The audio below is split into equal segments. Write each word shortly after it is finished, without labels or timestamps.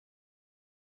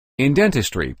In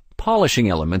dentistry, polishing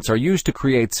elements are used to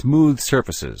create smooth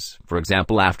surfaces, for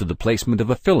example after the placement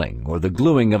of a filling or the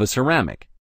gluing of a ceramic.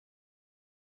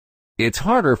 It's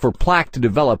harder for plaque to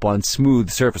develop on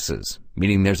smooth surfaces,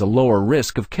 meaning there's a lower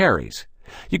risk of caries.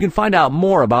 You can find out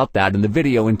more about that in the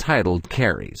video entitled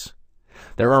Caries.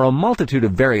 There are a multitude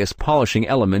of various polishing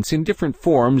elements in different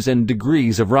forms and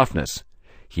degrees of roughness.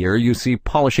 Here you see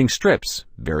polishing strips,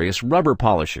 various rubber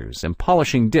polishers, and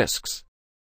polishing discs.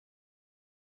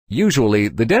 Usually,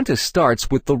 the dentist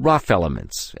starts with the rough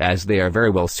elements, as they are very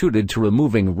well suited to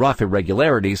removing rough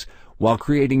irregularities while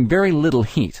creating very little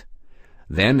heat.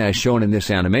 Then, as shown in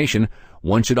this animation,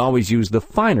 one should always use the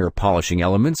finer polishing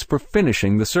elements for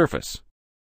finishing the surface.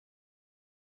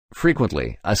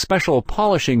 Frequently, a special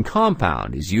polishing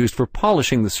compound is used for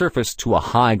polishing the surface to a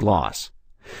high gloss.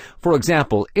 For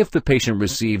example, if the patient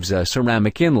receives a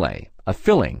ceramic inlay, a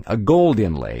filling, a gold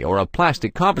inlay, or a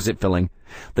plastic composite filling,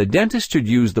 the dentist should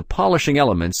use the polishing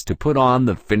elements to put on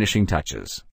the finishing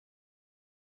touches.